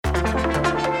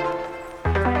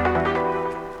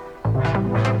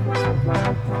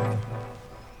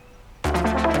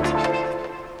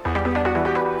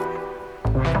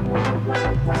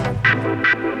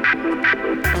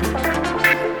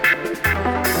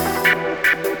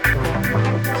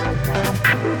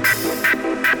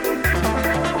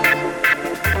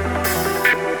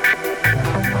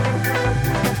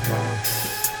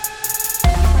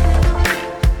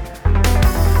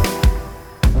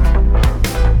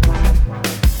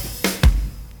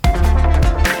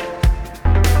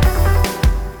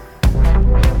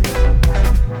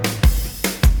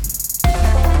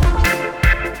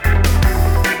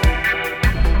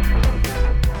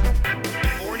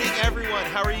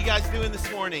you guys doing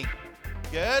this morning?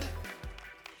 Good?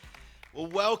 Well,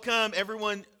 welcome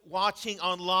everyone watching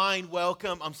online.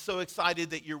 Welcome. I'm so excited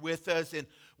that you're with us. And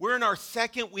we're in our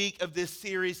second week of this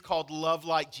series called Love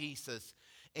Like Jesus.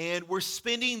 And we're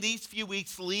spending these few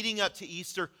weeks leading up to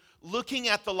Easter looking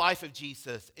at the life of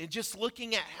Jesus and just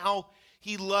looking at how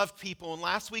he loved people. And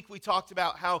last week we talked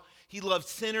about how he loved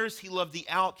sinners, he loved the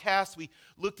outcast. We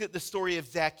looked at the story of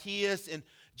Zacchaeus and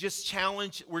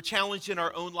we're challenged in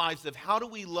our own lives of how do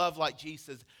we love like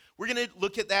Jesus. We're going to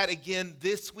look at that again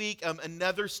this week,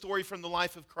 another story from the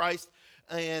life of Christ,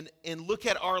 and look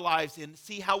at our lives and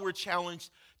see how we're challenged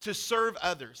to serve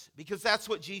others, because that's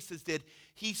what Jesus did.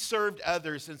 He served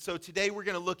others. And so today we're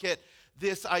going to look at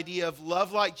this idea of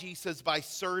love like Jesus by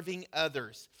serving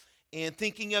others and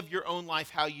thinking of your own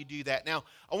life, how you do that. Now,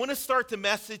 I want to start the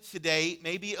message today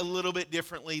maybe a little bit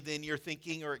differently than you're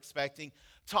thinking or expecting,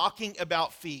 talking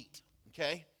about feet,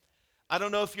 okay? I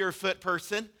don't know if you're a foot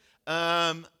person.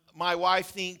 My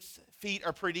wife thinks feet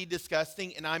are pretty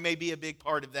disgusting, and I may be a big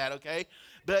part of that, okay?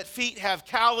 But feet have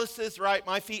calluses, right?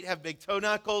 My feet have big toe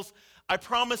knuckles. I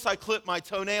promise I clip my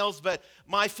toenails, but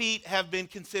my feet have been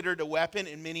considered a weapon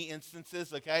in many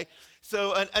instances, okay?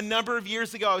 So a number of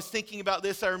years ago, I was thinking about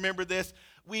this. I remember this.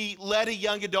 We led a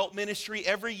young adult ministry.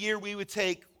 Every year, we would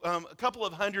take a couple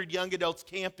of hundred young adults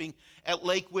camping at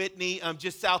Lake Whitney,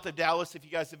 just south of Dallas. If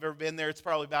you guys have ever been there, it's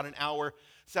probably about an hour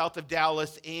south of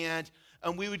Dallas. And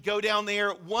we would go down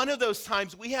there. One of those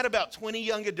times, we had about 20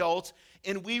 young adults,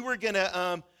 and we were going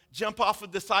to jump off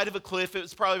of the side of a cliff. It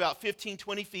was probably about 15,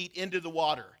 20 feet into the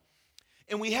water.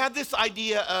 And we had this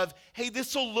idea of, hey,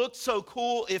 this will look so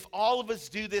cool if all of us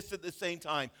do this at the same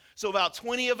time. So about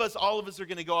 20 of us, all of us are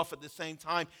going to go off at the same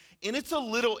time. And it's a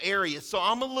little area, so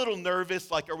I'm a little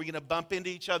nervous, like, are we going to bump into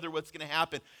each other? What's going to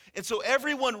happen? And so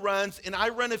everyone runs, and I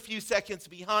run a few seconds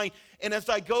behind. And as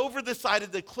I go over the side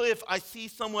of the cliff, I see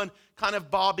someone kind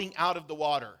of bobbing out of the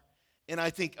water. And I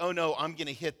think, oh no, I'm going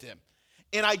to hit them.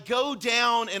 And I go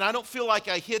down, and I don't feel like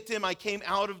I hit them. I came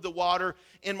out of the water,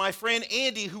 and my friend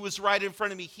Andy, who was right in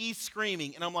front of me, he's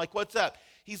screaming. And I'm like, what's up?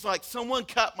 He's like, someone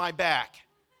cut my back.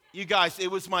 You guys, it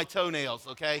was my toenails,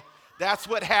 okay? That's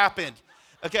what happened,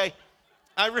 okay?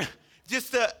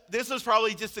 This was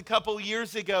probably just a couple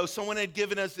years ago. Someone had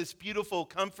given us this beautiful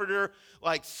comforter,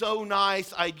 like so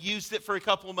nice. I'd used it for a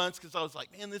couple of months because I was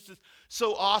like, man, this is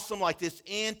so awesome, like this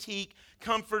antique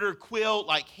comforter quilt,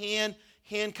 like hand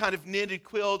kind of knitted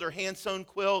quilt or hand sewn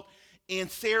quilt. And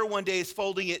Sarah one day is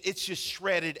folding it. It's just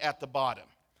shredded at the bottom,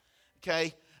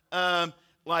 okay?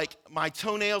 Like my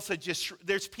toenails had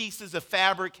there's pieces of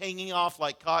fabric hanging off,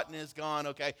 like cotton is gone,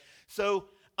 okay? So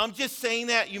I'm just saying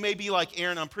that. You may be like,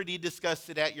 Aaron, I'm pretty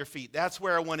disgusted at your feet. That's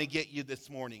where I want to get you this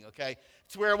morning, okay?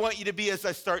 It's where I want you to be as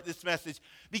I start this message,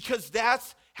 because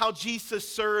that's how Jesus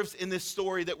serves in this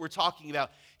story that we're talking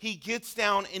about. He gets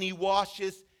down and he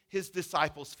washes his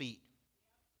disciples' feet.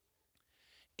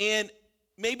 And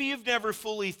maybe you've never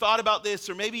fully thought about this,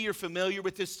 or maybe you're familiar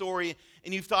with this story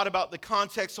and you've thought about the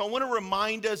context. So I want to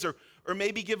remind us, or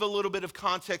maybe give a little bit of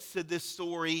context to this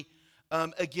story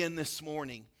again this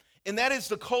morning. And that is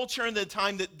the culture and the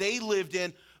time that they lived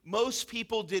in. Most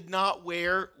people did not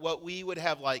wear what we would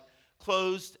have like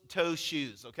closed-toe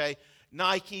shoes, okay?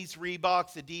 Nikes,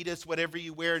 Reeboks, Adidas, whatever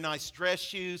you wear, nice dress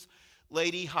shoes,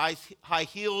 lady high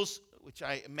heels, which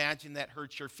I imagine that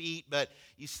hurts your feet, but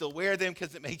you still wear them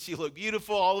because it makes you look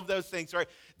beautiful, all of those things, right?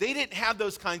 They didn't have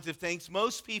those kinds of things.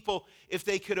 Most people, if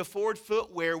they could afford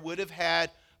footwear, would have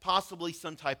had possibly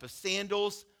some type of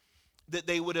sandals that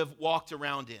they would have walked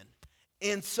around in.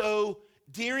 And so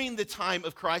during the time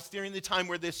of Christ, during the time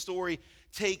where this story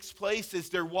takes place,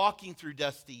 is they're walking through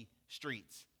dusty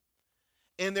streets.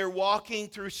 And they're walking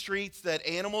through streets that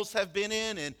animals have been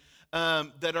in, and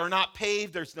that are not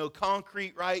paved. There's no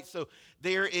concrete, right? So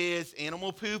there is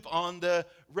animal poop on the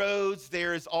roads.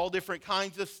 There's all different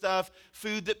kinds of stuff,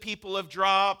 food that people have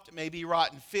dropped, maybe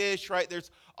rotten fish, right? There's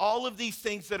all of these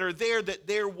things that are there that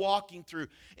they're walking through.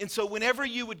 And so whenever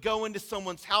you would go into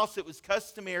someone's house, it was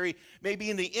customary, maybe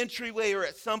in the entryway or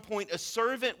at some point, a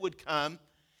servant would come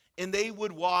and they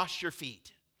would wash your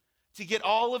feet to get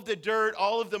all of the dirt,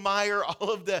 all of the mire,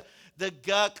 all of the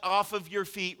guck off of your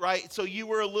feet, right? So you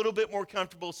were a little bit more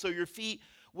comfortable. So your feet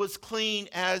were clean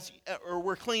as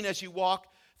you walk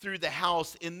through the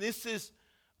house. And this is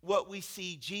what we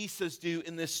see Jesus do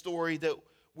in this story that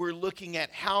we're looking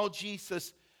at. How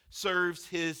Jesus serves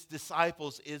his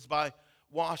disciples is by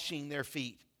washing their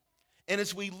feet. And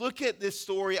as we look at this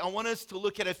story, I want us to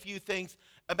look at a few things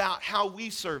about how we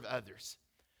serve others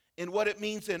and what it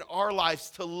means in our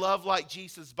lives to love like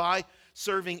Jesus by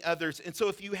serving others. And so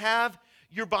if you have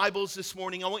your Bibles this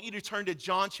morning, I want you to turn to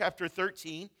John chapter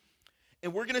 13.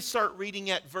 And we're going to start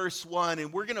reading at verse 1,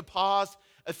 and we're going to pause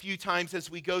a few times as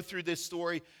we go through this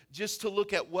story just to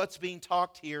look at what's being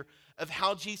talked here of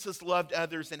how Jesus loved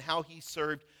others and how he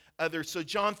served others. So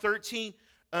John 13,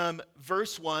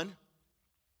 verse 1.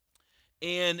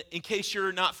 And in case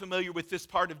you're not familiar with this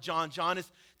part of John, John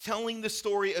is telling the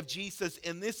story of Jesus,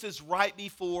 and this is right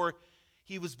before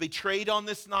he was betrayed on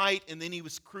this night, and then he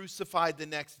was crucified the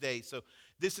next day. So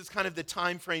this is kind of the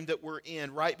time frame that we're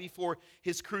in, right before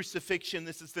his crucifixion.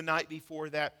 This is the night before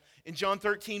that. In John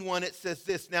 13:1, it says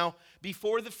this, "Now,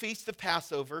 before the feast of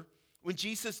Passover, when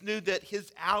Jesus knew that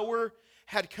his hour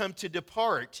had come to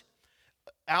depart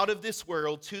out of this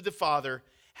world to the Father,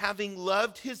 having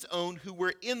loved his own who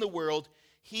were in the world,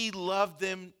 he loved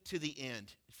them to the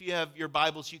end." If you have your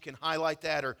Bibles, you can highlight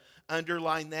that or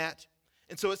underline that.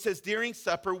 And so it says, during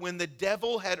supper, when the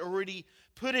devil had already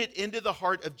put it into the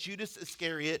heart of Judas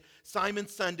Iscariot,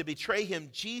 Simon's son, to betray him,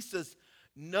 Jesus,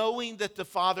 knowing that the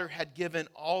Father had given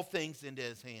all things into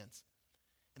his hands.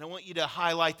 And I want you to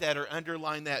highlight that or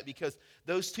underline that, because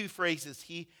those two phrases,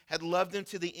 he had loved them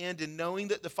to the end and knowing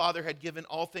that the Father had given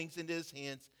all things into his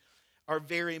hands, are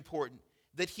very important.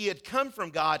 That he had come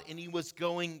from God and he was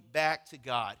going back to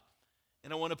God.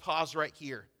 And I want to pause right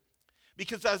here,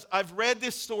 because as I've read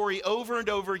this story over and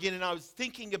over again and I was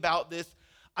thinking about this,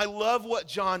 I love what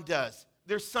John does.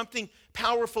 There's something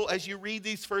powerful as you read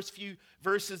these first few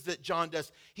verses that John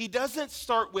does. He doesn't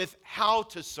start with how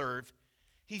to serve.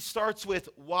 He starts with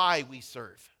why we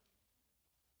serve.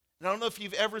 And I don't know if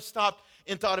you've ever stopped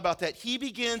and thought about that. He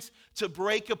begins to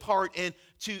break apart and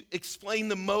to explain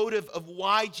the motive of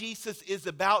why Jesus is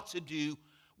about to do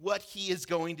what he is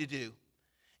going to do.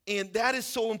 And that is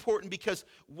so important, because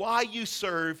why you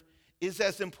serve is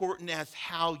as important as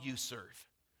how you serve.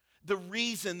 The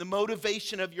reason, the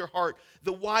motivation of your heart,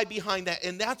 the why behind that.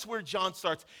 And that's where John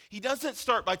starts. He doesn't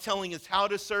start by telling us how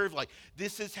to serve, like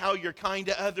this is how you're kind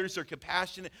to others or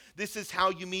compassionate. This is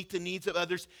how you meet the needs of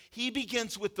others. He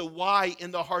begins with the why in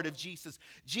the heart of Jesus.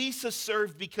 Jesus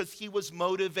served because he was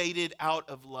motivated out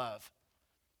of love.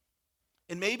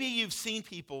 And maybe you've seen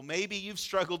people, maybe you've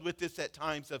struggled with this at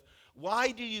times of,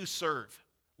 why do you serve?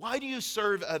 Why do you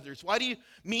serve others? Why do you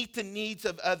meet the needs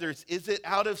of others? Is it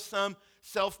out of some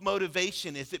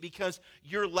self-motivation? Is it because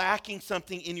you're lacking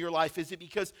something in your life? Is it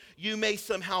because you may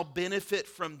somehow benefit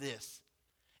from this?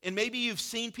 And maybe you've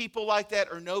seen people like that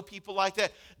or know people like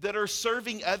that that are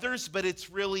serving others, but it's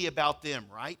really about them,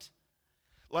 right?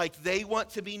 Like they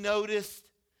want to be noticed.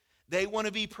 They want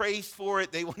to be praised for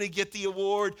it. They want to get the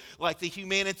award, like the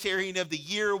Humanitarian of the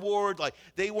Year award. Like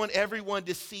they want everyone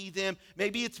to see them.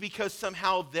 Maybe it's because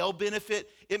somehow they'll benefit.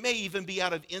 It may even be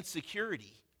out of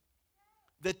insecurity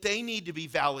that they need to be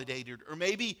validated. Or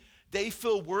maybe they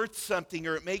feel worth something,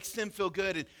 or it makes them feel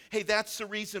good. And hey, that's the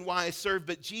reason why I serve.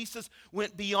 But Jesus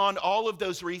went beyond all of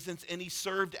those reasons, and he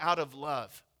served out of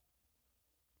love.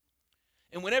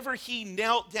 And whenever he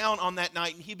knelt down on that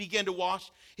night and he began to wash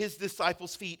his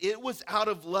disciples' feet, it was out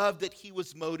of love that he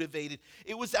was motivated.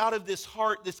 It was out of this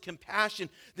heart, this compassion,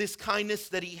 this kindness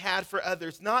that he had for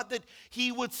others. Not that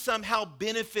he would somehow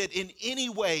benefit in any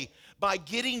way by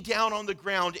getting down on the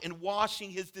ground and washing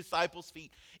his disciples'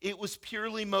 feet. It was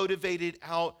purely motivated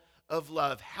out of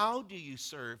love. How do you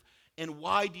serve? And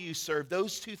why do you serve?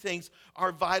 Those two things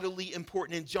are vitally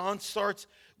important. And John starts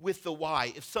with the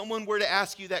why. If someone were to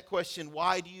ask you that question,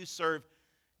 why do you serve?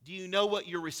 Do you know what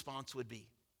your response would be?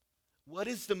 What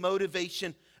is the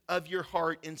motivation of your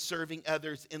heart in serving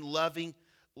others, in loving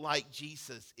like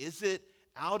Jesus? Is it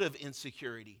out of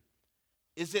insecurity?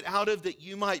 Is it out of that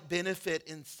you might benefit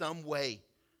in some way?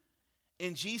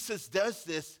 And Jesus does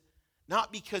this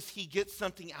not because he gets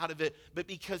something out of it, but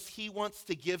because he wants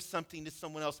to give something to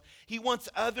someone else. He wants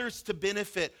others to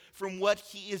benefit from what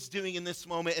he is doing in this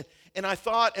moment. And I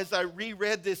thought, as I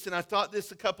reread this, and I thought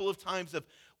this a couple of times, of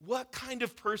what kind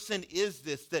of person is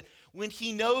this that when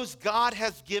he knows God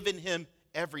has given him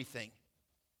everything,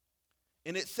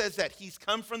 and it says that he's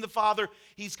come from the Father,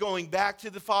 he's going back to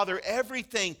the Father.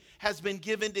 Everything has been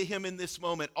given to him in this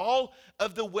moment. All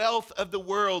of the wealth of the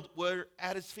world were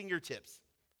at his fingertips.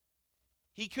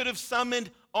 He could have summoned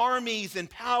armies and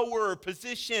power or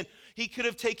position. He could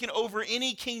have taken over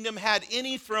any kingdom, had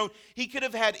any throne. He could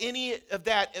have had any of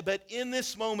that. But in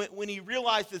this moment, when he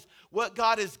realizes what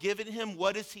God has given him,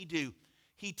 what does he do?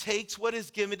 He takes what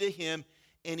is given to him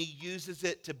and he uses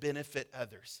it to benefit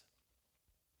others.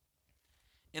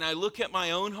 And I look at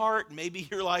my own heart, and maybe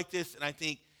you're like this, and I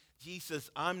think, Jesus,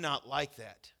 I'm not like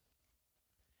that.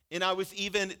 And I was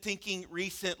even thinking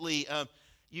recently,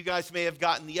 You guys may have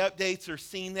gotten the updates or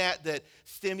seen that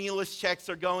stimulus checks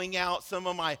are going out. Some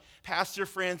of my pastor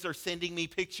friends are sending me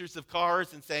pictures of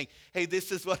cars and saying, hey,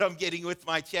 this is what I'm getting with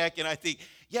my check. And I think,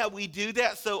 yeah, we do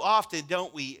that so often,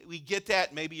 don't we? We get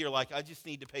that. Maybe you're like, I just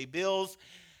need to pay bills.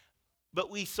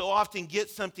 But we so often get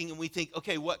something and we think,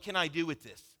 okay, what can I do with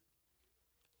this?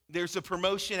 There's a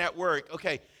promotion at work.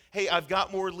 Okay, hey, I've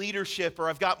got more leadership or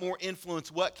I've got more influence.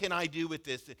 What can I do with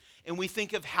this? And we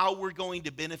think of how we're going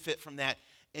to benefit from that.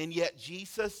 And yet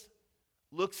Jesus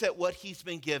looks at what he's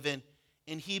been given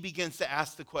and he begins to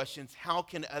ask the questions, how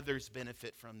can others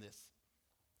benefit from this?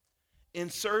 In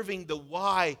serving, the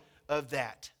why of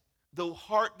that, the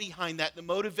heart behind that, the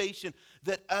motivation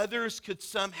that others could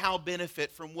somehow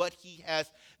benefit from what he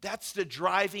has, that's the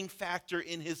driving factor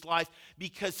in his life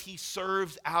because he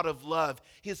serves out of love.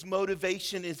 His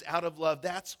motivation is out of love.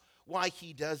 That's why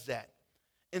he does that.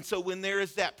 And so when there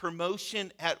is that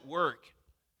promotion at work,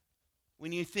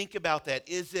 when you think about that,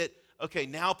 is it, okay,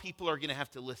 now people are going to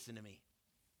have to listen to me?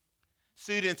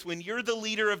 Students, when you're the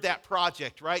leader of that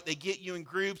project, right? They get you in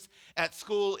groups at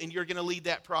school and you're going to lead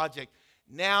that project.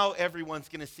 Now everyone's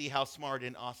going to see how smart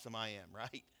and awesome I am,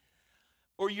 right?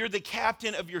 Or you're the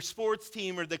captain of your sports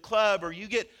team or the club, or you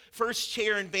get first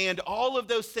chair in band. All of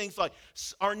those things, like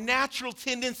our natural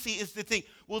tendency is to think,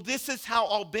 well, this is how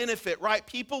I'll benefit, right?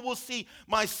 People will see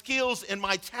my skills and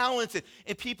my talents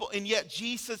and yet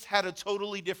Jesus had a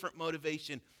totally different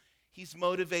motivation. He's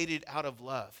motivated out of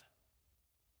love.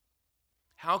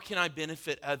 How can I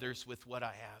benefit others with what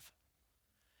I have?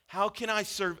 How can I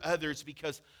serve others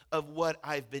because of what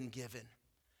I've been given?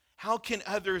 How can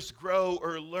others grow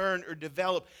or learn or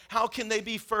develop? How can they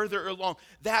be further along?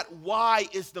 That why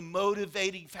is the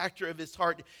motivating factor of his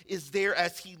heart, is there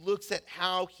as he looks at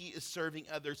how he is serving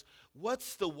others.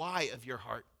 What's the why of your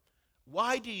heart?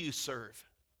 Why do you serve?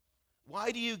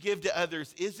 Why do you give to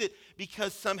others? Is it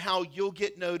because somehow you'll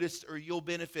get noticed or you'll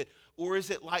benefit? Or is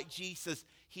it like Jesus,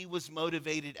 he was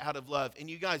motivated out of love? And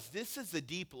you guys, this is a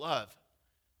deep love.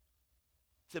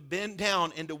 To bend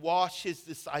down and to wash his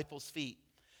disciples' feet.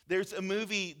 There's a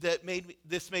movie that made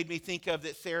me think of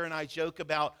that Sarah and I joke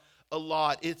about a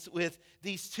lot. It's with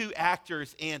these two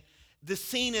actors, and the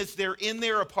scene is they're in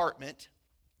their apartment.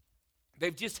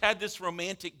 They've just had this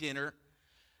romantic dinner.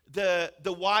 The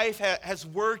wife has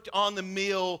worked on the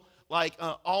meal like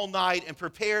all night and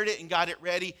prepared it and got it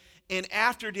ready. And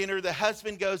after dinner, the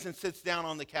husband goes and sits down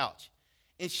on the couch.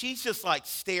 And she's just like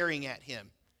staring at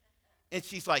him. And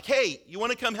she's like, hey, you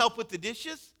want to come help with the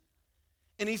dishes?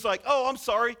 And he's like, oh, I'm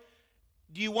sorry.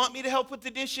 Do you want me to help with the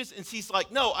dishes? And she's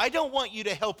like, no, I don't want you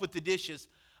to help with the dishes.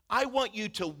 I want you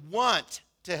to want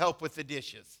to help with the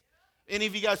dishes. Any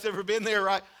of you guys ever been there,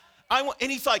 right?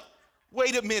 And he's like,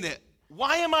 wait a minute.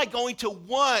 Why am I going to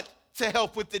want to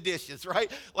help with the dishes, right?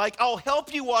 Like, I'll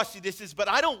help you wash the dishes, but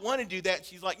I don't want to do that.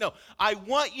 She's like, no, I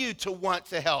want you to want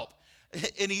to help.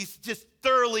 And he's just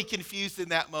thoroughly confused in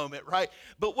that moment, right?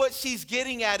 But what she's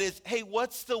getting at is, hey,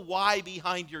 what's the why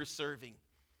behind your serving?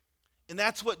 And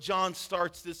that's what John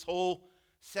starts this whole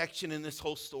section and this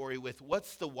whole story with.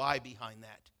 What's the why behind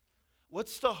that?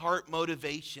 What's the heart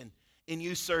motivation in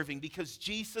you serving? Because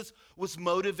Jesus was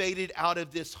motivated out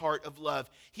of this heart of love.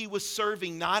 He was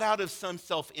serving not out of some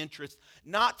self-interest,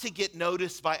 not to get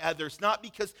noticed by others, not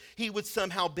because he would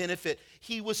somehow benefit.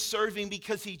 He was serving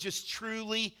because he just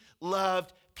truly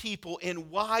loved people.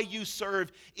 And why you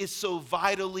serve is so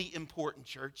vitally important,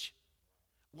 church.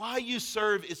 Why you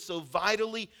serve is so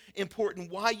vitally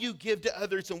important. Why you give to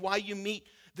others and why you meet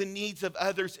the needs of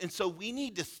others. And so we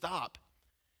need to stop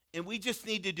and we just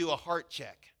need to do a heart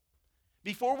check.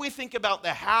 Before we think about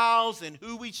the hows and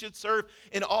who we should serve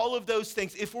and all of those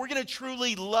things, if we're going to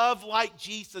truly love like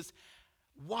Jesus,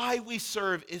 why we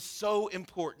serve is so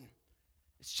important.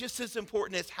 It's just as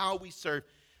important as how we serve.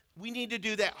 We need to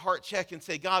do that heart check and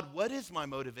say, God, what is my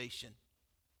motivation?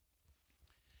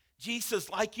 Jesus,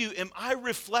 like you, am I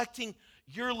reflecting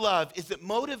your love? Is it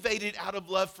motivated out of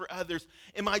love for others?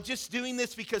 Am I just doing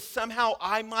this because somehow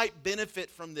I might benefit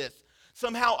from this?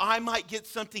 Somehow I might get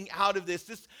something out of this.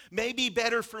 This may be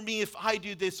better for me if I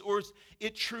do this. Or is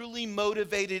it truly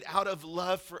motivated out of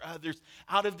love for others,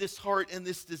 out of this heart and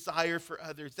this desire for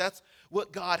others? That's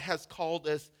what God has called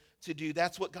us to do.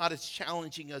 That's what God is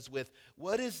challenging us with.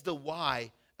 What is the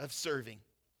why of serving?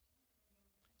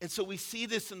 And so we see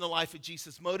this in the life of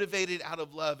Jesus, motivated out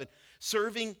of love and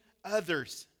serving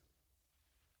others.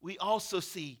 We also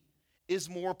see is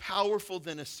more powerful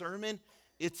than a sermon.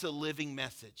 It's a living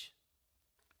message.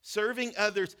 Serving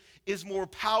others is more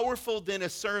powerful than a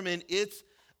sermon. It's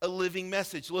a living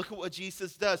message. Look at what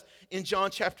Jesus does in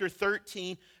John chapter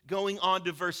 13, going on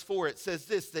to verse 4. It says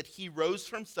this, that he rose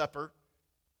from supper.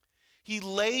 He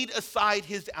laid aside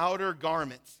his outer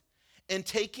garments, and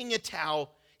taking a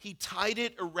towel, he tied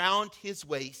it around his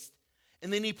waist,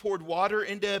 and then he poured water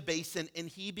into a basin, and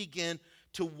he began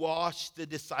to wash the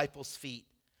disciples' feet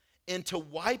and to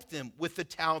wipe them with the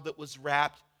towel that was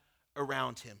wrapped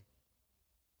around him.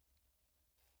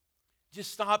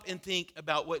 Just stop and think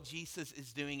about what Jesus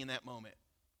is doing in that moment.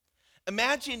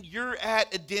 Imagine you're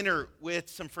at a dinner with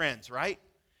some friends, right?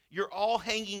 You're all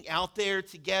hanging out there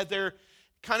together.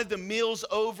 Kind of the meal's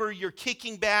over. You're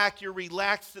kicking back. You're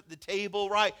relaxed at the table,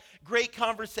 right? Great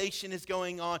conversation is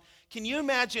going on. Can you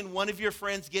imagine one of your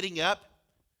friends getting up,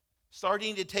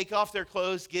 starting to take off their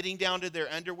clothes, getting down to their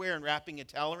underwear and wrapping a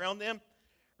towel around them?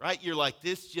 Right? You're like,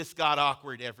 this just got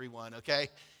awkward, everyone, okay?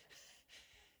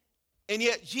 And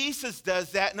yet Jesus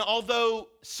does that, and although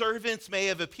servants may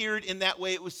have appeared in that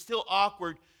way, it was still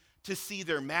awkward to see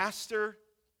their master,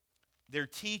 their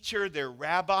teacher, their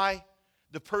rabbi,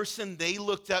 the person they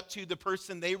looked up to, the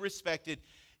person they respected,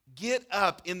 get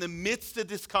up in the midst of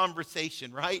this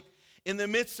conversation, right? In the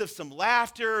midst of some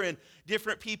laughter and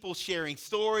different people sharing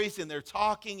stories, and they're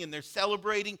talking and they're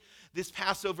celebrating this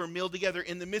Passover meal together.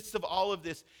 In the midst of all of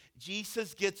this,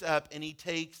 Jesus gets up and he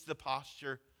takes the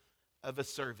posture of a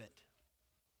servant.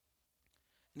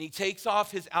 And he takes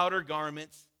off his outer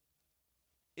garments,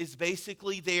 is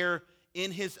basically there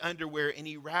in his underwear, and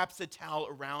he wraps a towel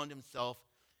around himself,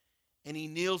 and he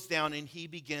kneels down and he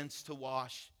begins to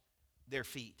wash their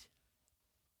feet.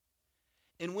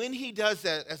 And when he does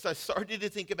that, as I started to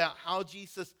think about how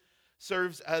Jesus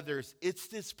serves others, it's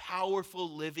this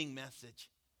powerful living message.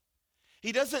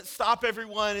 He doesn't stop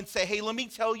everyone and say, hey, let me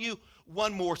tell you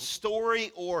one more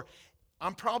story, or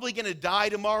I'm probably going to die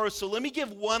tomorrow, so let me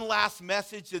give one last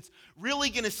message that's really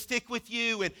going to stick with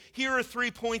you. And here are 3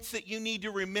 points that you need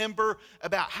to remember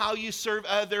about how you serve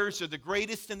others, or the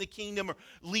greatest in the kingdom, or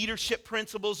leadership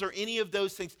principles, or any of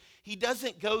those things. He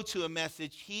doesn't go to a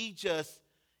message. He just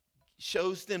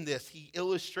shows them this. He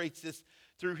illustrates this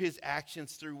through his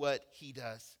actions, through what he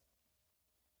does.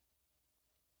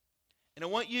 And I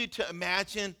want you to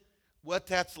imagine what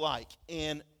that's like.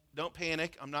 And don't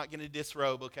panic. I'm not going to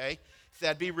disrobe, okay? So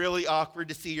that'd be really awkward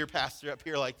to see your pastor up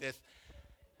here like this.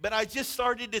 But I just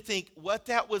started to think what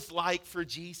that was like for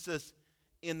Jesus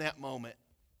in that moment.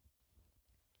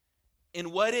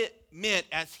 And what it meant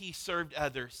as he served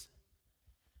others.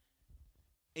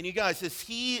 And you guys, as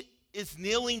he is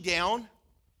kneeling down,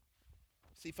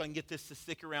 see if I can get this to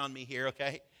stick around me here,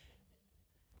 okay?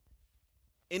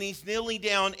 And he's kneeling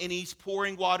down and he's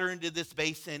pouring water into this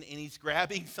basin and he's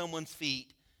grabbing someone's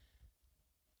feet,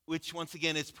 which once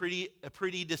again is a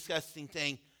pretty disgusting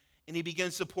thing. And he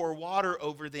begins to pour water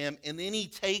over them, and then he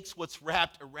takes what's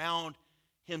wrapped around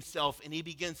himself and he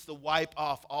begins to wipe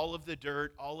off all of the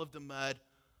dirt, all of the mud,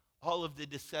 all of the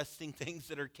disgusting things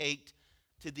that are caked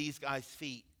to these guys'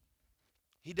 feet.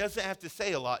 He doesn't have to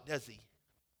say a lot, does he?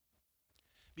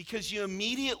 Because you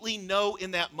immediately know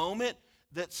in that moment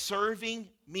that serving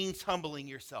means humbling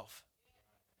yourself.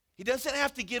 He doesn't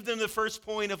have to give them the first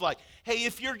point of like, hey,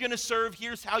 if you're going to serve,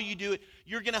 here's how you do it.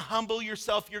 You're going to humble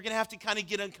yourself. You're going to have to kind of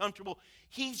get uncomfortable.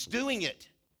 He's doing it.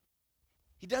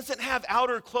 He doesn't have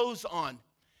outer clothes on.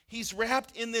 He's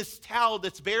wrapped in this towel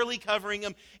that's barely covering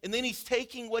him, and then he's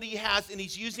taking what he has and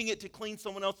he's using it to clean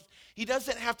someone else's. He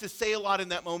doesn't have to say a lot in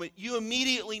that moment. You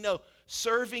immediately know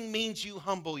serving means you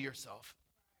humble yourself.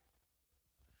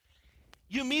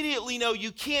 You immediately know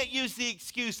you can't use the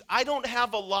excuse, I don't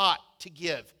have a lot to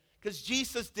give, because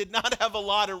Jesus did not have a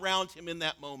lot around him in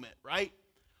that moment, right?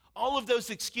 All of those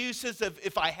excuses of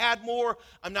if I had more,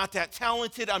 I'm not that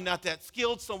talented, I'm not that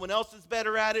skilled, someone else is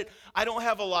better at it, I don't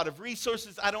have a lot of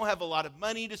resources, I don't have a lot of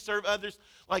money to serve others.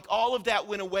 Like all of that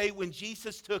went away when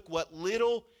Jesus took what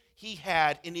little he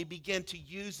had and he began to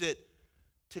use it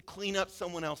to clean up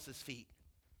someone else's feet.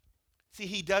 See,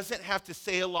 he doesn't have to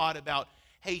say a lot about,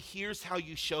 hey, here's how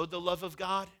you show the love of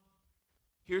God.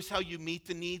 Here's how you meet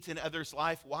the needs in others'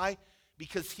 life. Why?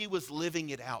 Because he was living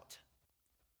it out.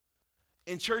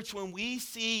 In church, when we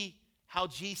see how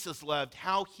Jesus loved,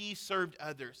 how he served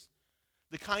others,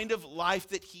 the kind of life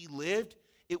that he lived,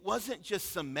 it wasn't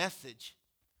just some message.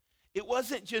 It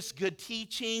wasn't just good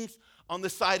teachings on the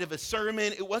side of a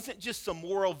sermon. It wasn't just some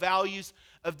moral values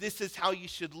of this is how you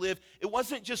should live. It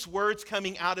wasn't just words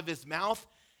coming out of his mouth.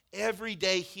 Every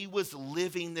day he was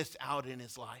living this out in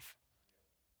his life.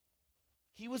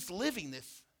 He was living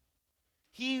this.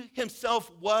 He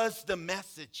himself was the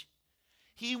message.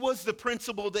 He was the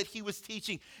principle that he was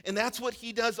teaching. And that's what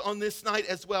he does on this night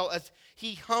as well, as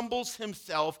he humbles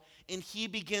himself and he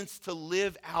begins to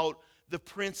live out the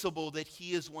principle that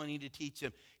he is wanting to teach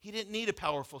them. He didn't need a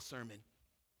powerful sermon.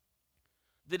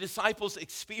 The disciples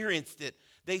experienced it.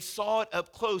 They saw it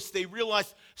up close. They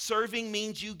realized serving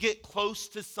means you get close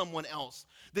to someone else,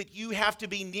 that you have to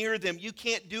be near them. You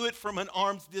can't do it from an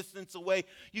arm's distance away.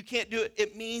 You can't do it.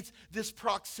 It means this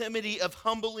proximity of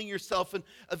humbling yourself and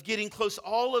of getting close.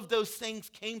 All of those things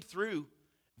came through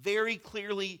very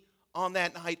clearly on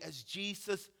that night as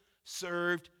Jesus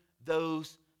served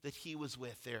those that he was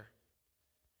with there.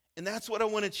 And that's what I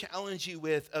want to challenge you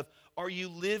with of, are you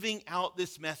living out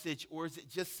this message, or is it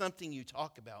just something you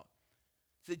talk about?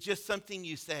 Is it just something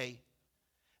you say?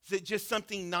 Is it just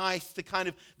something nice to kind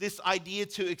of, this idea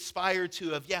to aspire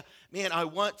to of, yeah, man, I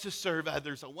want to serve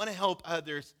others. I want to help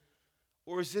others.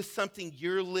 Or is this something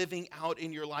you're living out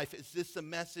in your life? Is this a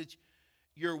message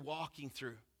you're walking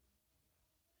through?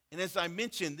 And as I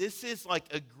mentioned, this is like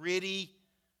a gritty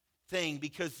thing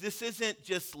because this isn't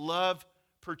just love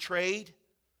portrayed.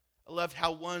 I loved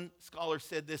how one scholar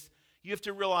said this. You have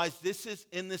to realize this is,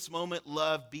 in this moment,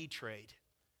 love betrayed.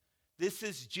 This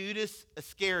is Judas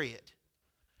Iscariot,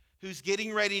 who's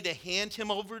getting ready to hand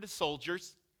him over to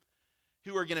soldiers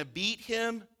who are going to beat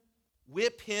him,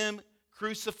 whip him,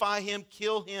 crucify him,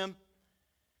 kill him.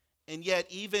 And yet,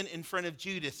 even in front of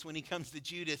Judas, when he comes to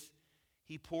Judas,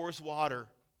 he pours water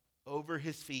over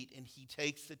his feet and he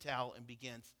takes the towel and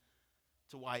begins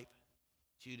to wipe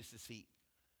Judas's feet.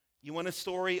 You want a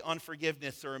story on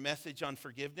forgiveness or a message on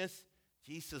forgiveness?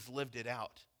 Jesus lived it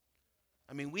out.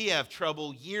 I mean, we have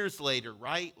trouble years later,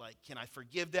 right? Like, can I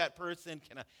forgive that person?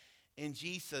 And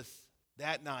Jesus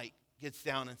that night gets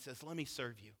down and says, let me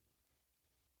serve you.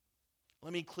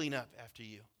 Let me clean up after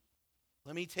you.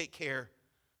 Let me take care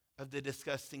of the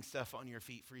disgusting stuff on your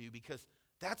feet for you, because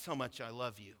that's how much I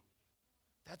love you.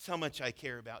 That's how much I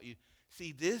care about you.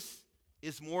 See, this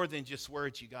is more than just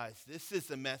words, you guys. This is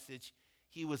the message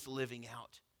he was living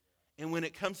out. And when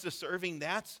it comes to serving,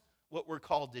 that's what we're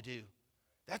called to do.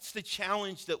 That's the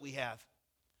challenge that we have.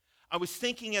 I was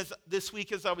thinking this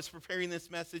week as I was preparing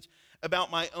this message about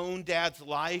my own dad's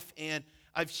life, and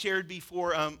I've shared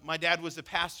before, my dad was a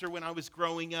pastor when I was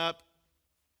growing up,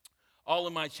 all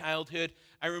of my childhood.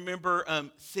 I remember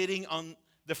sitting on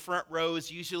the front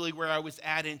rows, usually where I was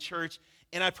at in church,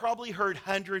 and I probably heard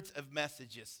hundreds of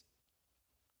messages.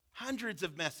 Hundreds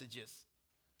of messages.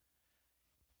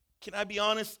 Can I be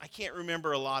honest? I can't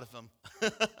remember a lot of them.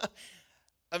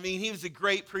 I mean, he was a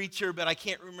great preacher, but I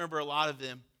can't remember a lot of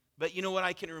them. But you know what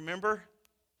I can remember?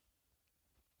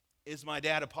 Is my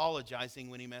dad apologizing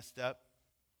when he messed up.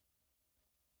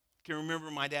 I can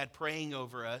remember my dad praying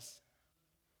over us.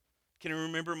 I can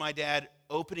remember my dad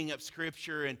opening up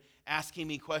Scripture and asking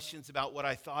me questions about what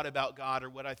I thought about God or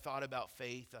what I thought about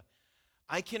faith.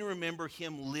 I can remember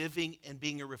him living and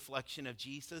being a reflection of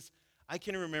Jesus. I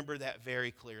can remember that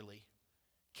very clearly.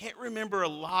 Can't remember a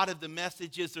lot of the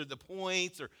messages or the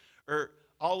points or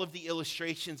all of the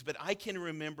illustrations, but I can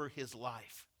remember his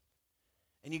life.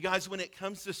 And you guys, when it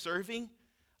comes to serving,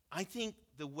 I think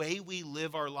the way we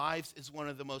live our lives is one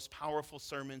of the most powerful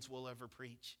sermons we'll ever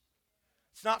preach.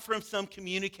 It's not from some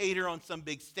communicator on some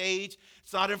big stage.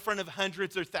 It's not in front of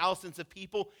hundreds or thousands of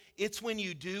people. It's when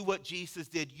you do what Jesus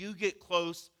did. You get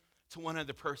close to one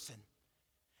other person,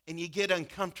 and you get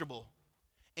uncomfortable,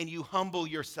 and you humble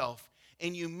yourself,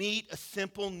 and you meet a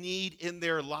simple need in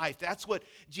their life. That's what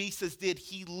Jesus did.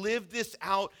 He lived this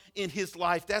out in his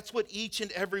life. That's what each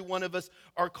and every one of us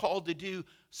are called to do.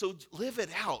 So live it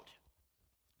out.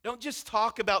 Don't just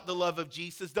talk about the love of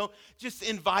Jesus. Don't just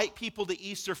invite people to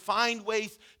Easter. Find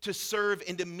ways to serve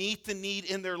and to meet the need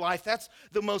in their life. That's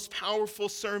the most powerful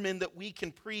sermon that we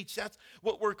can preach. That's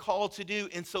what we're called to do.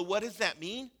 And so what does that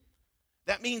mean?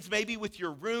 That means maybe with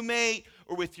your roommate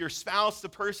or with your spouse, the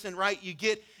person, right, you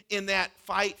get in that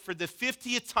fight for the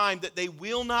 50th time that they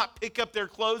will not pick up their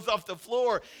clothes off the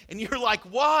floor. And you're like,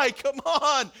 why? Come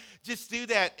on. Just do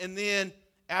that. And then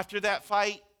after that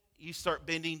fight, you start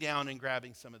bending down and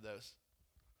grabbing some of those.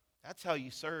 That's how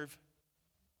you serve.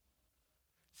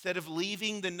 Instead of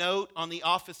leaving the note on the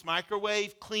office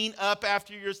microwave, clean up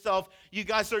after yourself. You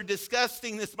guys are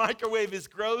disgusting. This microwave is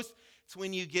gross. It's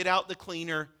when you get out the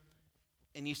cleaner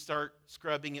and you start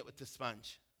scrubbing it with the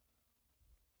sponge.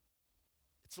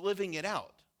 It's living it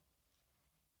out.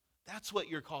 That's what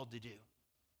you're called to do.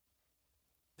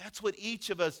 That's what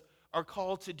each of us are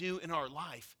called to do in our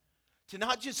life. To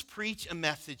not just preach a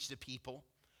message to people,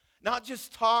 not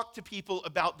just talk to people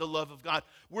about the love of God.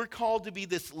 We're called to be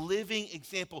this living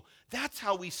example. That's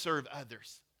how we serve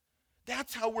others.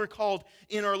 That's how we're called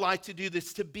in our life to do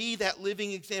this, to be that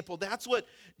living example. That's what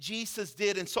Jesus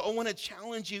did. And so I want to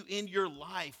challenge you in your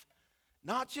life,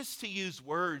 not just to use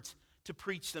words to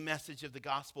preach the message of the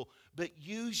gospel, but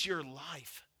use your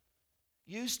life.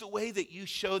 Use the way that you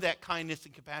show that kindness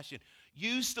and compassion.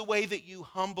 Use the way that you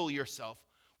humble yourself.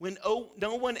 When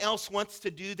no one else wants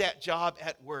to do that job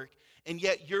at work, and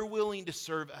yet you're willing to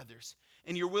serve others,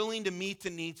 and you're willing to meet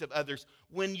the needs of others,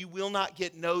 when you will not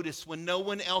get noticed, when no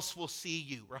one else will see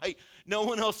you, right? No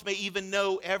one else may even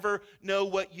ever know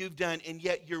what you've done, and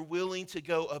yet you're willing to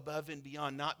go above and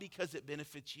beyond, not because it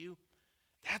benefits you.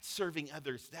 That's serving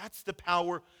others. That's the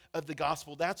power of the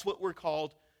gospel. That's what we're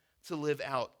called to live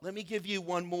out. Let me give you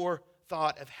one more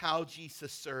thought of how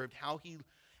Jesus served,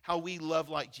 how we love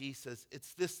like Jesus.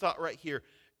 It's this thought right here.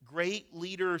 Great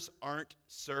leaders aren't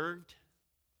served,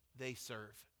 they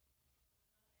serve.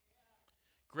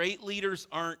 Great leaders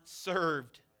aren't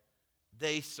served,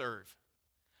 they serve.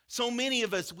 So many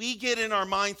of us, we get in our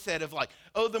mindset of like,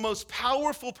 oh, the most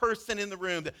powerful person in the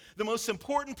room, the most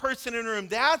important person in the room,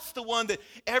 that's the one that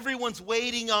everyone's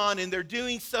waiting on and they're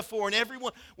doing stuff for and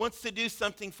everyone wants to do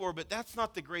something for, but that's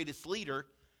not the greatest leader.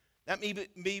 That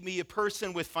may be a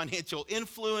person with financial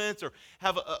influence or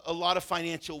have a lot of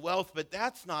financial wealth, but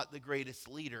that's not the greatest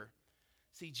leader.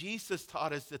 See, Jesus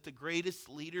taught us that the greatest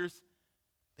leaders,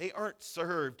 they aren't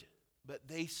served, but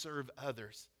they serve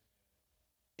others.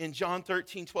 In John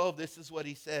 13:12, this is what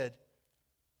he said.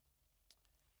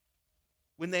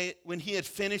 When he had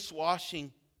finished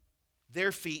washing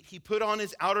their feet, he put on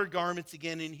his outer garments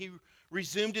again and he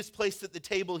resumed his place at the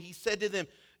table. He said to them,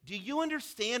 "Do you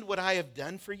understand what I have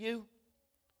done for you?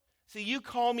 See, you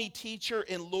call me teacher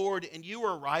and Lord, and you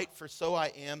are right, for so I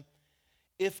am.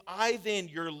 If I then,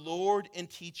 your Lord and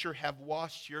teacher, have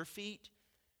washed your feet,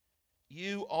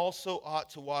 you also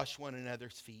ought to wash one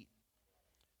another's feet.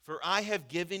 For I have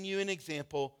given you an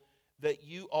example that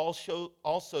you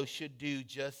also should do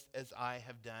just as I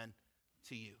have done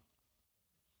to you."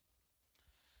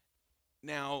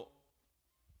 Now,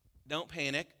 don't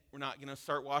panic. We're not going to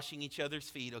start washing each other's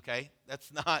feet, okay?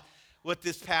 That's not what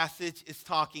this passage is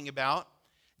talking about.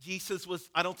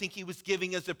 I don't think he was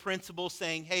giving us a principle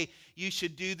saying, hey, you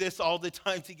should do this all the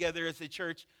time together as a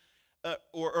church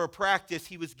or a practice.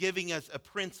 He was giving us a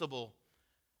principle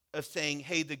of saying,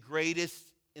 hey, the greatest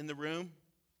in the room,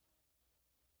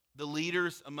 the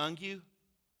leaders among you,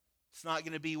 it's not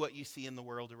going to be what you see in the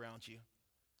world around you.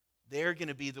 They're going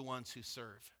to be the ones who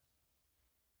serve.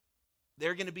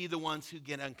 They're going to be the ones who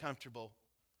get uncomfortable,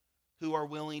 who are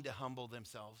willing to humble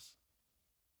themselves.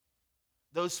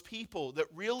 Those people that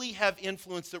really have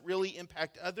influence, that really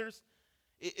impact others,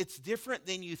 it's different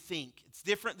than you think. It's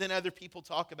different than other people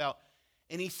talk about.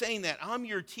 And he's saying that, I'm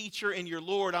your teacher and your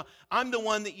Lord. I'm the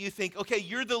one that you think, okay,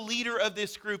 you're the leader of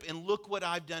this group, and look what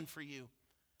I've done for you.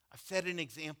 I've set an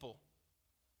example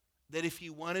that if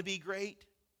you want to be great,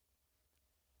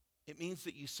 it means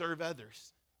that you serve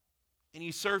others. And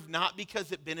you serve not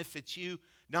because it benefits you,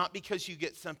 not because you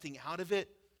get something out of it.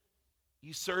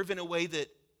 You serve in a way that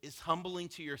is humbling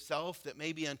to yourself, that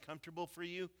may be uncomfortable for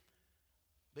you,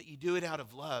 but you do it out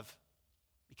of love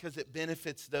because it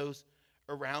benefits those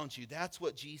around you. That's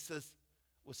what Jesus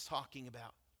was talking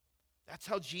about. That's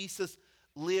how Jesus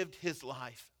lived his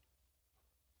life.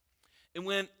 And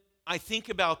when I think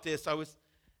about this, I was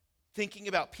thinking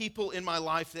about people in my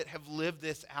life that have lived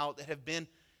this out, that have been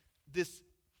this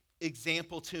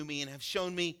example to me and have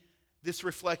shown me this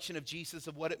reflection of Jesus,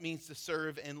 of what it means to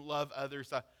serve and love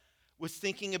others. I was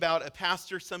thinking about a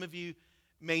pastor. Some of you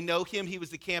may know him. He was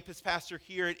the campus pastor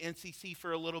here at NCC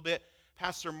for a little bit,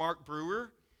 Pastor Mark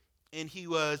Brewer. And he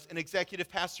was an executive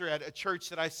pastor at a church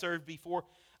that I served before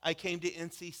I came to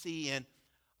NCC. And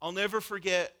I'll never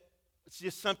forget, it's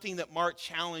just something that Mark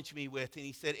challenged me with. And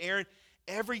he said, Aaron,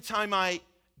 every time I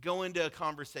go into a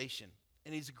conversation,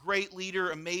 and he's a great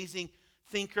leader, amazing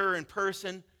thinker and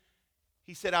person,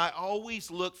 he said, I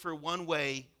always look for one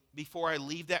way before I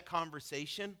leave that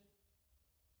conversation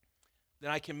that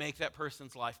I can make that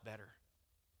person's life better.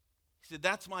 He said,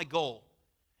 that's my goal.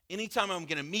 Anytime I'm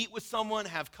going to meet with someone,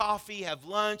 have coffee, have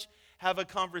lunch, have a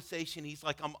conversation, he's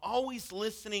like, I'm always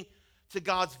listening to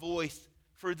God's voice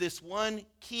for this one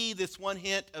key, this one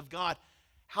hint of God.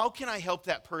 How can I help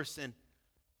that person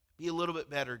be a little bit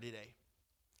better today?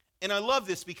 And I love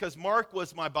this because Mark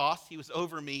was my boss. He was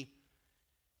over me.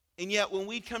 And yet when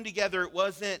we'd come together, it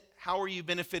wasn't how are you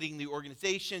benefiting the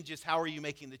organization, just how are you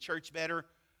making the church better.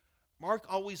 Mark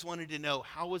always wanted to know,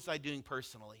 how was I doing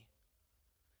personally?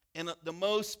 And the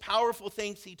most powerful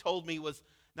things he told me was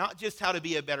not just how to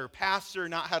be a better pastor,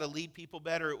 not how to lead people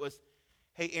better. It was,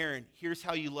 hey, Aaron, here's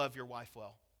how you love your wife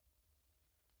well.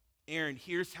 Aaron,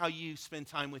 here's how you spend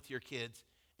time with your kids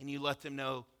and you let them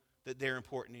know that they're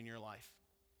important in your life.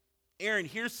 Aaron,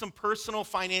 here's some personal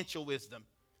financial wisdom.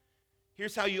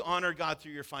 Here's how you honor God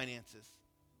through your finances.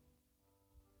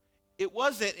 it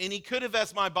wasn't, and he could have,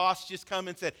 as my boss, just come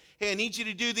and said, hey, I need you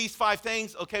to do these 5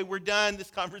 things. Okay, we're done. This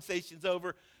conversation's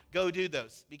over. Go do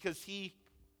those. Because he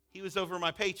was over my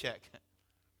paycheck.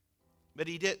 But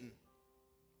he didn't.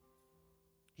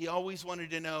 He always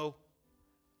wanted to know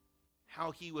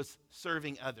how he was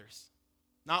serving others.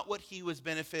 Not what he was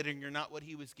benefiting or not what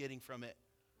he was getting from it.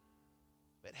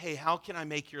 But hey, how can I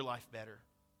make your life better?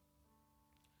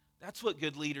 That's what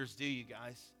good leaders do, you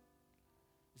guys.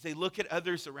 Is they look at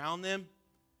others around them,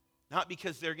 not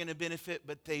because they're going to benefit,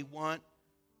 but they want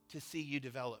to see you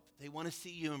develop. They want to see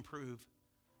you improve.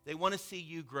 They want to see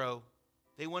you grow.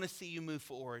 They want to see you move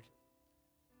forward.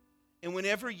 And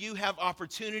whenever you have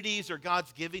opportunities or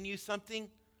God's given you something,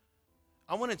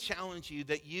 I want to challenge you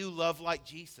that you love like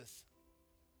Jesus.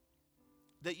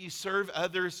 That you serve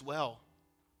others well.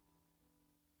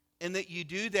 And that you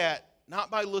do that not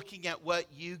by looking at what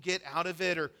you get out of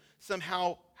it or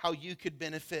somehow how you could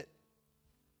benefit,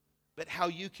 but how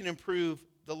you can improve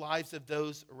the lives of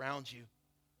those around you.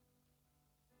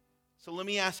 So let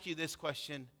me ask you this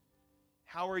question.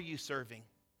 How are you serving?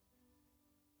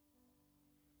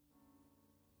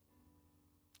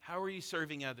 How are you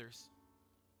serving others?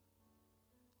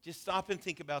 Just stop and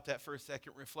think about that for a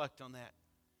second. Reflect on that.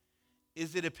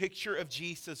 Is it a picture of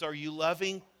Jesus? Are you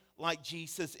loving like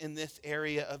Jesus in this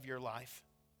area of your life?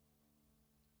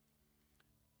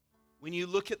 When you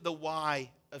look at the why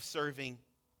of serving,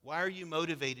 why are you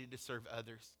motivated to serve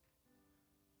others?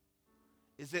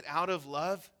 Is it out of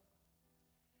love?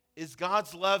 Is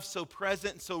God's love so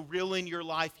present and so real in your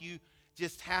life you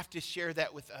just have to share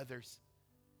that with others?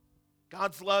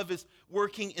 God's love is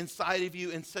working inside of you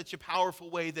in such a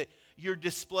powerful way that you're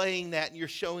displaying that and you're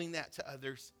showing that to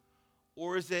others.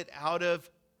 Or is it out of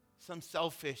some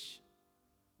selfish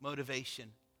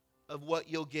motivation of what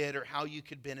you'll get or how you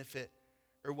could benefit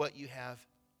or what you have?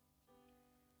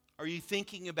 Are you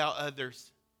thinking about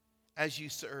others as you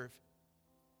serve?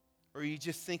 Or are you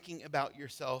just thinking about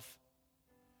yourself?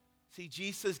 See,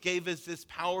 Jesus gave us this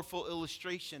powerful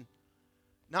illustration.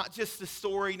 Not just a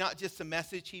story, not just a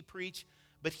message he preached,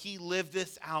 but he lived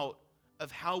this out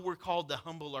of how we're called to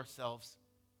humble ourselves.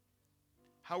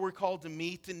 How we're called to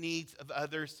meet the needs of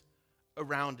others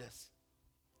around us.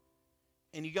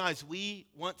 And you guys, we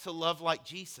want to love like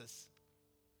Jesus.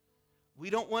 We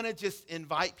don't want to just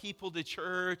invite people to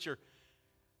church or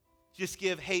just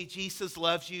give, hey, Jesus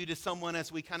loves you to someone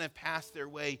as we kind of pass their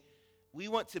way. We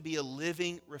want to be a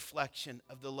living reflection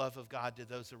of the love of God to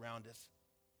those around us.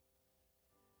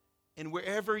 And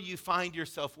wherever you find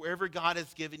yourself, wherever God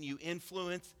has given you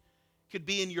influence, could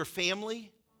be in your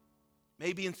family,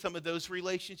 maybe in some of those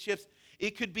relationships.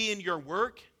 It could be in your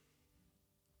work.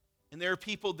 And there are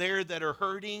people there that are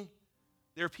hurting.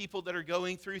 There are people that are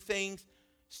going through things.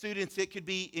 Students, it could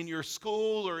be in your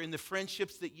school or in the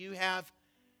friendships that you have.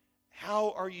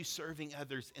 How are you serving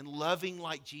others and loving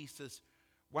like Jesus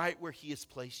right where he has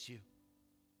placed you?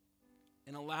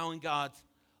 And allowing God's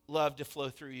love to flow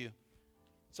through you.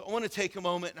 So I want to take a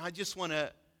moment and I just want to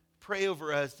pray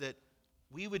over us that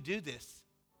we would do this.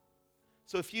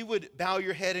 So if you would bow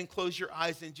your head and close your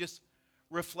eyes and just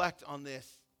reflect on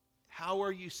this. How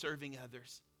are you serving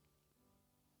others?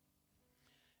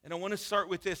 And I want to start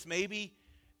with this. Maybe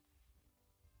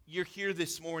you're here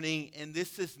this morning and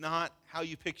this is not how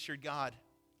you pictured God.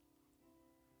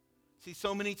 See,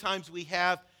 so many times we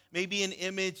have maybe an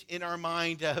image in our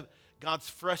mind of God's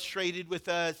frustrated with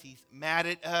us. He's mad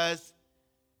at us.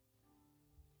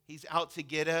 He's out to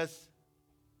get us.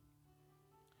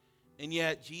 And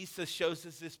yet Jesus shows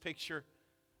us this picture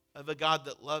of a God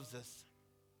that loves us.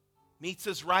 Meets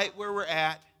us right where we're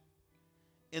at,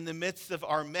 in the midst of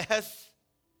our mess,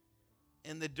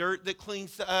 and the dirt that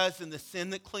clings to us, and the sin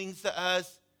that clings to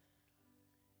us.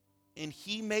 And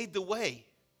he made the way.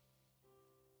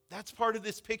 That's part of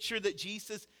this picture that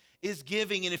Jesus is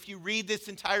giving. And if you read this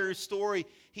entire story,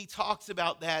 he talks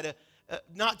about that.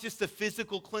 Not just a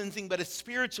physical cleansing, but a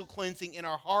spiritual cleansing in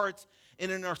our hearts and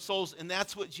in our souls. And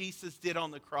that's what Jesus did on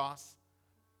the cross.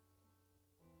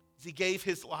 He gave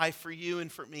his life for you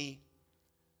and for me.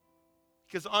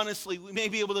 Because honestly, we may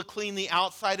be able to clean the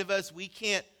outside of us. We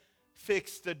can't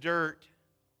fix the dirt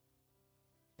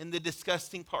and the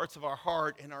disgusting parts of our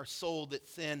heart and our soul that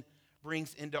sin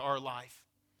brings into our life.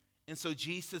 And so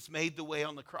Jesus made the way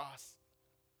on the cross.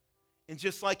 And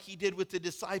just like he did with the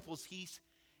disciples, he's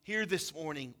here this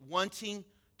morning wanting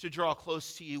to draw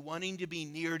close to you, wanting to be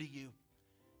near to you.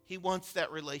 He wants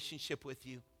that relationship with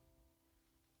you.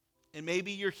 And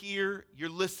maybe you're here, you're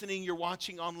listening, you're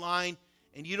watching online,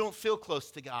 and you don't feel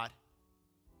close to God.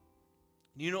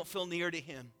 You don't feel near to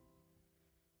him.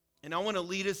 And I want to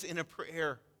lead us in a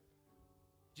prayer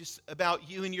just about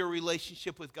you and your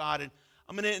relationship with God. And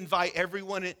I'm going to invite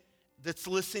everyone that's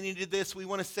listening to this. We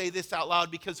want to say this out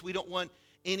loud because we don't want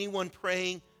anyone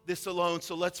praying this alone.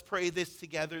 So let's pray this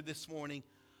together this morning.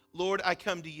 Lord, I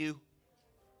come to you,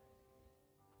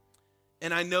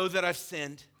 and I know that I've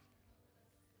sinned.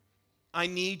 I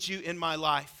need you in my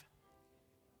life.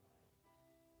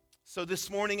 So this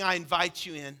morning I invite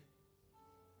you in.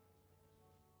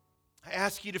 I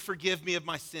ask you to forgive me of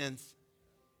my sins,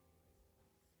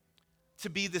 to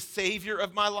be the Savior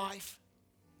of my life,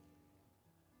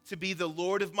 to be the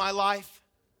Lord of my life.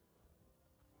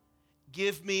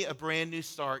 Give me a brand new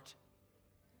start.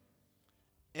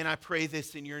 And I pray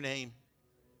this in your name.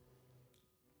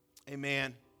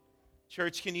 Amen.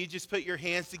 Church, can you just put your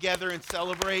hands together and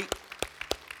celebrate?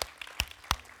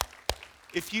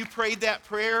 If you prayed that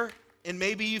prayer and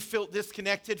maybe you felt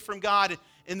disconnected from God,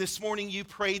 and this morning you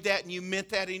prayed that and you meant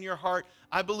that in your heart,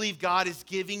 I believe God is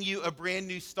giving you a brand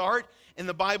new start. And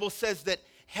the Bible says that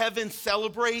heaven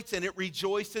celebrates and it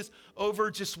rejoices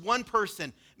over just one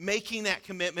person making that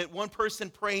commitment, one person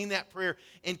praying that prayer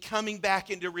and coming back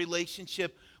into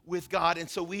relationship with God. And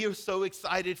so we are so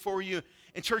excited for you.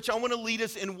 And church, I want to lead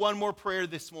us in one more prayer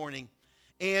this morning.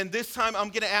 And this time I'm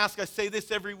going to ask, I say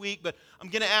this every week, but I'm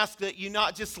going to ask that you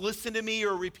not just listen to me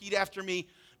or repeat after me,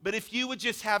 but if you would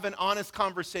just have an honest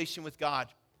conversation with God.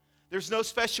 There's no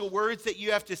special words that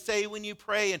you have to say when you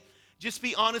pray, and just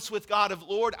be honest with God of,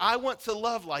 Lord, I want to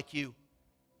love like you.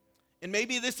 And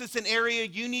maybe this is an area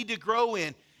you need to grow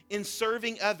in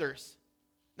serving others.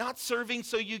 Not serving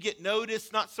so you get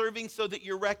noticed, not serving so that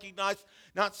you're recognized,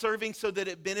 not serving so that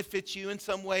it benefits you in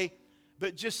some way,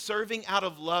 but just serving out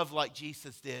of love like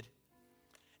Jesus did.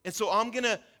 And so I'm going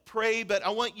to pray, but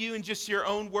I want you in just your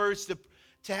own words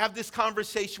to have this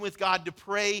conversation with God, to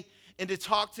pray and to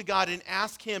talk to God and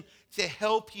ask him to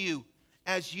help you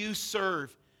as you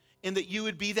serve, and that you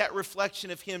would be that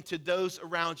reflection of him to those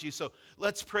around you. So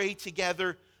let's pray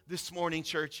together this morning,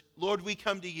 church. Lord, we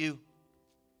come to you.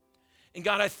 And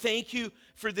God, I thank you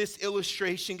for this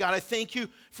illustration. God, I thank you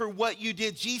for what you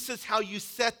did. Jesus, how you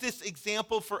set this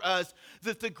example for us,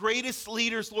 that the greatest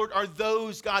leaders, Lord, are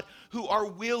those, God, who are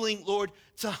willing, Lord,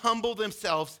 to humble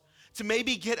themselves, to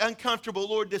maybe get uncomfortable,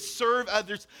 Lord, to serve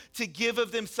others, to give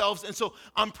of themselves. And so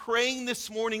I'm praying this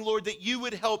morning, Lord, that you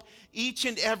would help each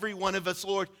and every one of us,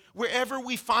 Lord, wherever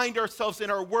we find ourselves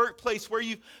in our workplace, where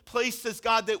you've placed us,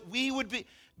 God, that we would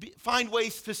find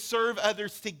ways to serve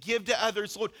others, to give to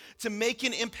others, Lord, to make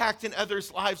an impact in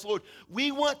others' lives, Lord.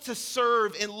 We want to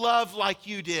serve and love like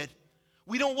you did.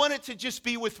 We don't want it to just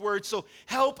be with words. So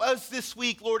help us this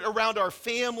week, Lord, around our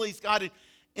families, God, and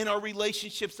in our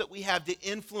relationships that we have, to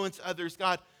influence others,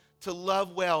 God, to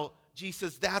love well.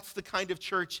 Jesus, that's the kind of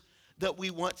church that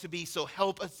we want to be. So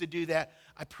help us to do that.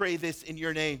 I pray this in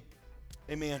your name.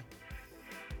 Amen.